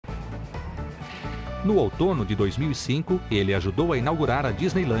No outono de 2005, ele ajudou a inaugurar a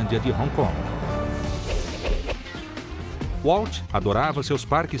Disneylândia de Hong Kong. Walt adorava seus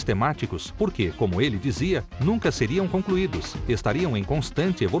parques temáticos porque, como ele dizia, nunca seriam concluídos, estariam em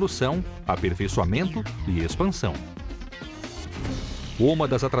constante evolução, aperfeiçoamento e expansão. Uma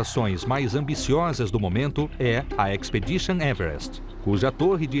das atrações mais ambiciosas do momento é a Expedition Everest, cuja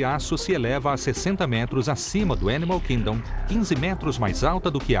torre de aço se eleva a 60 metros acima do Animal Kingdom, 15 metros mais alta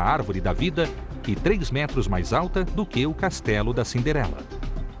do que a Árvore da Vida e 3 metros mais alta do que o Castelo da Cinderela.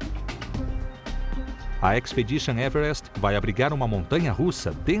 A Expedition Everest vai abrigar uma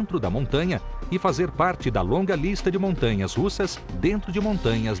montanha-russa dentro da montanha e fazer parte da longa lista de montanhas russas dentro de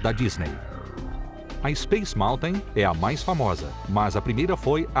montanhas da Disney. A Space Mountain é a mais famosa, mas a primeira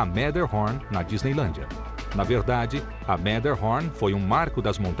foi a Matterhorn na Disneylândia. Na verdade, a Matterhorn foi um marco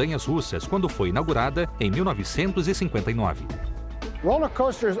das montanhas russas quando foi inaugurada em 1959. Roller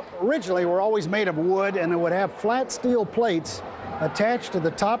coasters originally were always made of wood and they would have flat steel plates attached to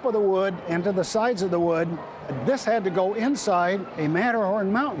the top of the wood and to the sides of the wood. This had to go inside a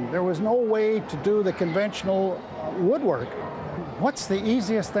Matterhorn mountain. There was no way to do the conventional woodwork. What's the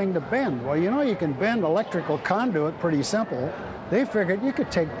easiest thing to bend? Well, you know you can bend electrical conduit pretty simple. They figured you could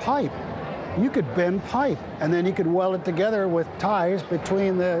take pipe. You could bend pipe and then you could weld it together with ties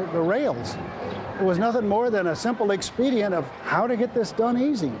between the rails. It was nothing more than a simple expedient of how to get this done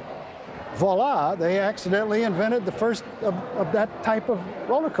easy. Voila, they accidentally invented the first of that type of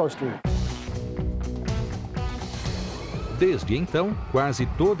roller coaster. Desde então, quase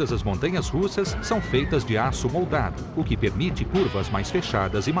todas as montanhas russas são feitas de aço moldado, o que permite curvas mais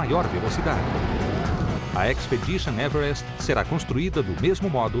fechadas e maior velocidade. A Expedition Everest será construída do mesmo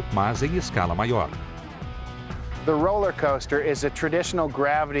modo, mas em escala maior. The roller coaster is a traditional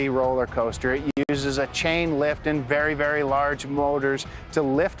gravity roller coaster. It uses a chain lift and very, very large motors to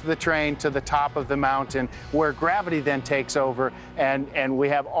lift the train to the top of the mountain, where gravity then takes over, and we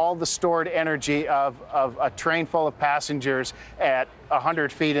have all the stored energy of a train full of passengers at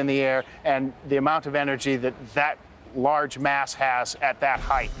 100 feet in the air, and the amount of energy that large mass has at that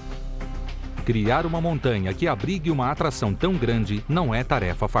height. Criar uma montanha que abrigue uma atração tão grande não é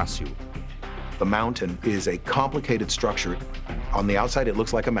tarefa fácil. The mountain is a complicated structure. On the outside, it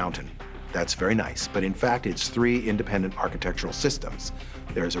looks like a mountain. That's very nice, but in fact, it's 3 independent architectural systems.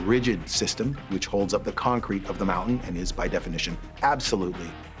 There's a rigid system, which holds up the concrete of the mountain and is, by definition,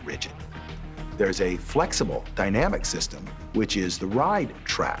 absolutely rigid. There's a flexible, dynamic system, which is the ride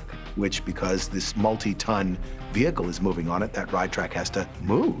track, which, because this multi-ton vehicle is moving on it, that ride track has to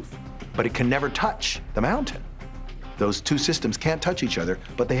move, but it can never touch the mountain. Those 2 systems can't touch each other,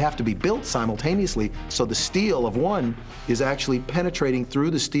 but they have to be built simultaneously, so the steel of one is actually penetrating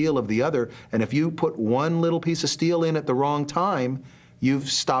through the steel of the other, and if you put one little piece of steel in at the wrong time, you've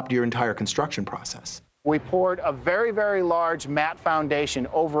stopped your entire construction process. We poured a very, very large mat foundation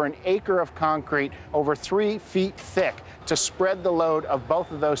over an acre of concrete over 3 feet thick to spread the load of both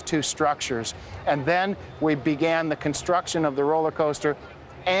of those 2 structures, and then we began the construction of the roller coaster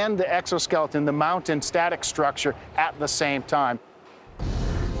and the exoskeleton, the mountain static structure, at the same time.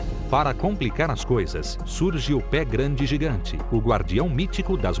 Para complicar as coisas, surge o pé grande gigante, o guardião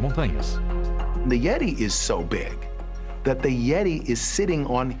mítico das montanhas. The Yeti is so big that the Yeti is sitting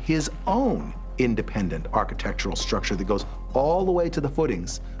on his own independent architectural structure that goes all the way to the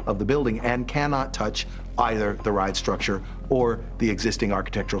footings of the building and cannot touch either the ride structure or the existing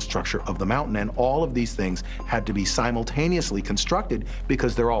architectural structure of the mountain. And all of these things had to be simultaneously constructed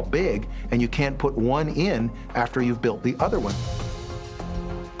because they're all big and you can't put one in after you've built the other one.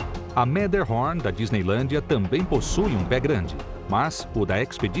 A Matterhorn da Disneylândia também possui um pé grande, mas o da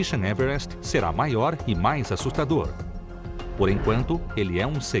Expedition Everest será maior e mais assustador. Por enquanto, ele é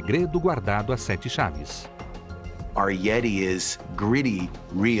um segredo guardado a 7 chaves. Our Yeti is gritty,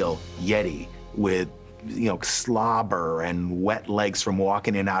 real Yeti with, slobber and wet legs from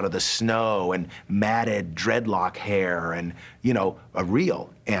walking in out of the snow and matted dreadlock hair and, a real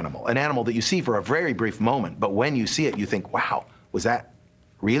animal. An animal that you see for a very brief moment, but when you see it, you think, wow, was that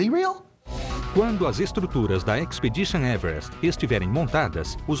really real? Quando as estruturas da Expedition Everest estiverem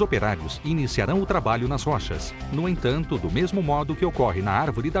montadas, os operários iniciarão o trabalho nas rochas. No entanto, do mesmo modo que ocorre na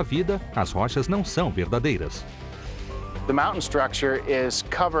Árvore da Vida, as rochas não são verdadeiras. The mountain structure is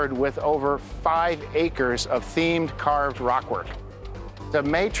covered with over 5 acres of themed carved rockwork. The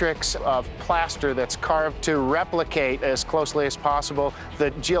matrix of plaster that's carved to replicate as closely as possible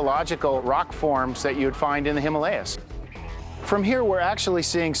the geological rock forms that you'd find in the Himalayas. From here, we're actually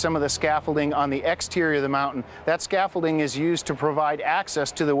seeing some of the scaffolding on the exterior of the mountain. That scaffolding is used to provide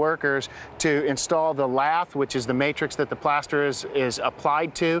access to the workers to install the lath, which is the matrix that the plaster is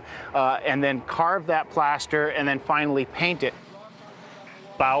applied to, and then carve that plaster and then finally paint it.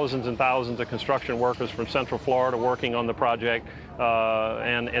 Thousands and thousands of construction workers from Central Florida working on the project,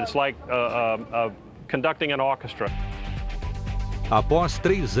 and it's like conducting an orchestra. Após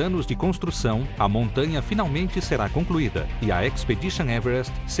 3 anos de construção, a montanha finalmente será concluída e a Expedition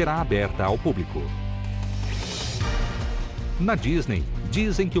Everest será aberta ao público. Na Disney,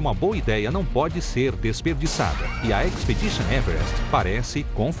 dizem que uma boa ideia não pode ser desperdiçada, e a Expedition Everest parece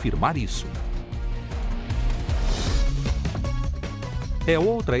confirmar isso. É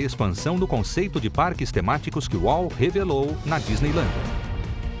outra expansão do conceito de parques temáticos que Walt revelou na Disneyland.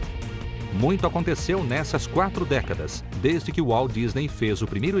 Muito aconteceu nessas 4 décadas, desde que Walt Disney fez o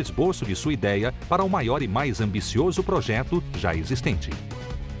primeiro esboço de sua ideia para o maior e mais ambicioso projeto já existente.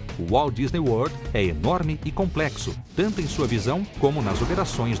 O Walt Disney World é enorme e complexo, tanto em sua visão como nas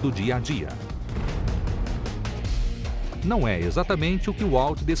operações do dia a dia. Não é exatamente o que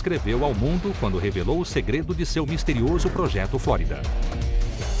Walt descreveu ao mundo quando revelou o segredo de seu misterioso projeto Flórida.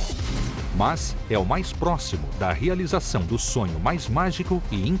 Mas é o mais próximo da realização do sonho mais mágico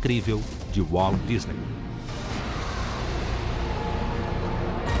e incrível de Walt Disney.